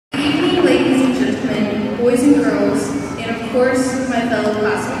course, my fellow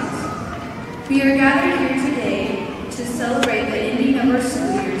classmates. We are gathered here today to celebrate the ending of our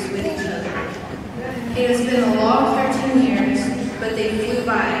school years with each other. It has been a long 13 years, but they flew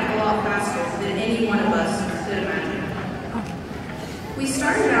by a lot faster than any one of us could imagine. We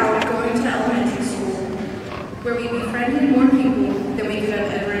started out going to elementary school, where we befriended more people than we could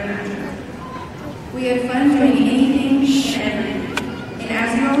have ever imagined. We had fun doing anything and everything, and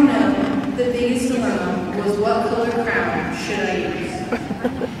as you all know, the biggest dilemma was what color crown should I use.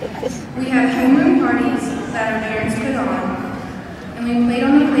 We had homeroom parties that our parents put on, and we played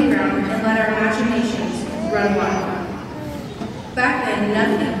on the playground and let our imaginations run wild. Back then,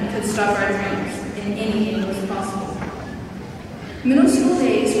 nothing could stop our dreams, and anything was possible. Middle school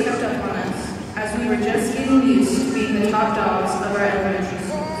days crept up on us as we were just getting used to being the top dogs of our elementary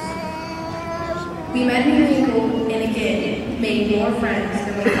schools. We met new people and again made more friends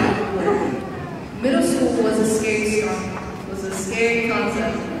than we thought we would. Middle school was a scary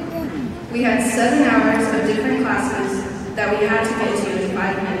concept. We had 7 hours of different classes that we had to get to in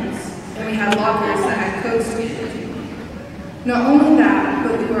 5 minutes, and we had lockers that had codes to get into. Not only that,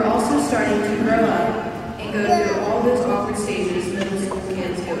 but we were also starting to grow up and go through all those awkward stages middle school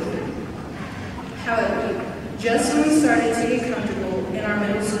kids go through. However, just when we started to get comfortable in our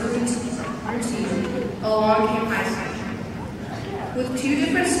middle school routine, along came high school. With 2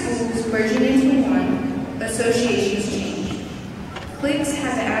 different schools merging into one, associations changed. Cliques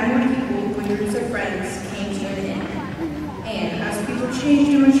had to add more people when groups of friends came to an end. And as people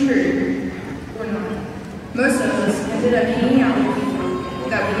changed and matured, or not, most of us ended up hanging out with people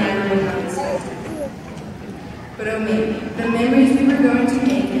that we never would have expected. But oh man, the memories we were going to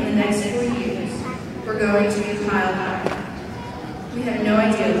make in the next 4 years were going to be piled high. We had no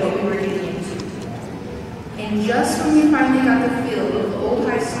idea what we were getting into. And just when we finally got the feel of the old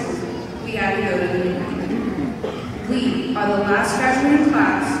high school, we had to go to the new one. We are the last graduating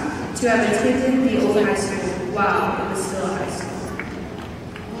class to have attended the old high school while it was still a high school.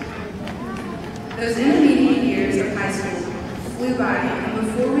 Those intermediate years of high school flew by, and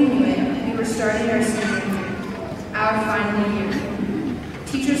before we knew it, we were starting our senior year, our final year.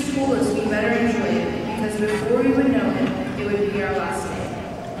 Teachers told us we better enjoy it, because before we would know it, it would be our last day.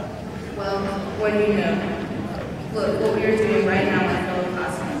 Well, what do you know? Look what we are doing right now, my fellow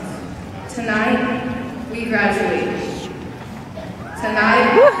classmates. Tonight, we graduate.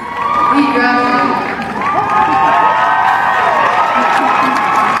 Tonight, we graduate.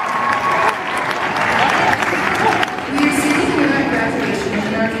 We are sitting here at graduation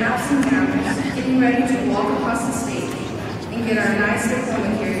in our caps and gowns, getting ready to walk across the stage and get our nice diploma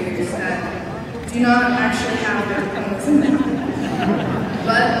carriers that do not actually have their diplomas in them.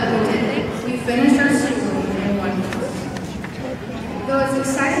 But we did it. We finished our schooling in one piece. Though as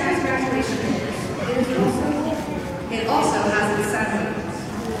exciting as graduation is, it also has its sad moments.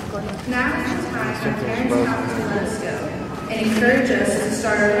 Now is the time our parents have to let us go and encourage us to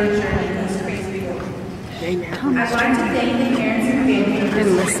start our new journey in this crazy world. I'd like to thank the parents and family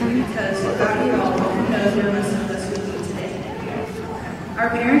members because without you all, who knows where most of us would be today. Our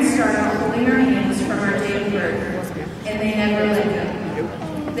parents start out holding our hands from our day of birth, and they never let go.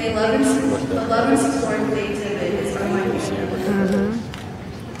 The love and support they exhibit is unlike any.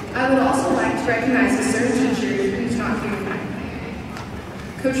 I would also like to recognize a certain teacher who's not here tonight.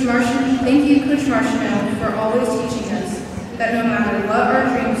 Coach Marshall, thank you, Coach Marshall, for always teaching us that no matter what our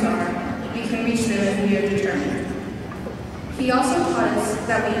dreams are, we can reach them if we are determined. He also taught us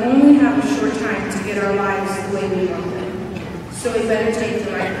that we only have a short time to get our lives the way we want them, so we better take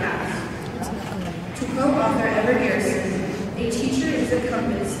the right path. To quote author Ever Garrison, a teacher is a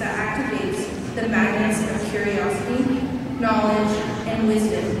compass that activates the magnets of curiosity, knowledge, and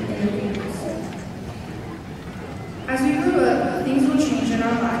wisdom in the pupils. As we grow up, things will change in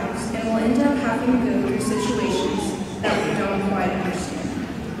our lives, and we'll end up having to go through situations that we don't quite understand.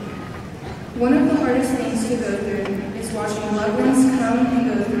 One of the hardest things to go through is watching loved ones come and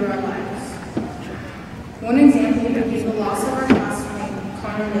go through our lives. One example would be the loss of our classmate,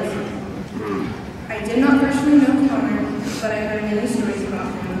 Connor Lizzie. I did not personally know Connor, but I heard many stories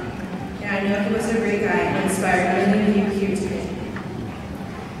about him, and I know he was a great guy and inspired many of you here today.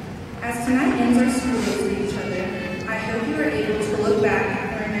 As tonight ends our school days with each other, I hope you are able to look back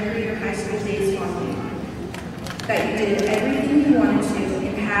and remember your high school days fondly. That you did everything you wanted to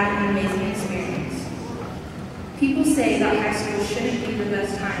and had an amazing experience. People say that high school shouldn't be the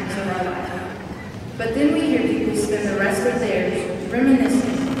best times of our life, but then we hear people spend the rest of theirs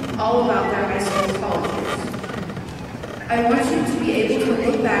reminiscing all about their high school and college years. I want you to be able to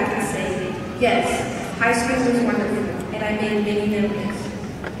look back and say, yes, high school was wonderful, and I made many memories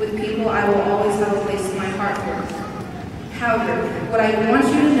with people I will always have a place in my heart for. However, what I want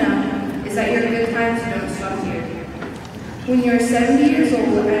you to know is that your good times don't stop here. When you're 70 years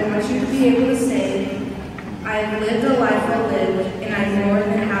old, I want you to be able to say, I've lived a life well lived, and I'm more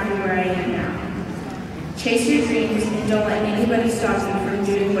than happy where I am now. Chase your dreams and don't let anybody stop you from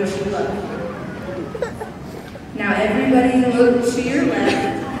doing what you love. Now everybody look to your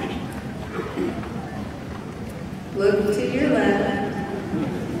left. Look to your left.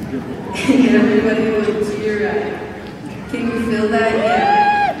 And everybody look to your right. Can you feel that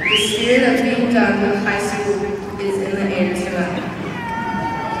yet? The spirit of being done with high school is in the air tonight.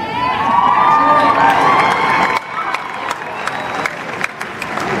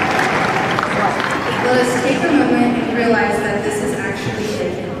 Let us take a moment and realize that this is actually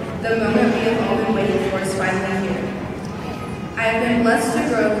it. The moment we have all been waiting for is finally here. I have been blessed to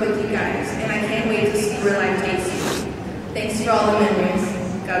grow up with you guys, and I can't wait to see where life takes you. Thanks for all the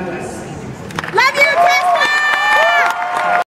memories. God bless.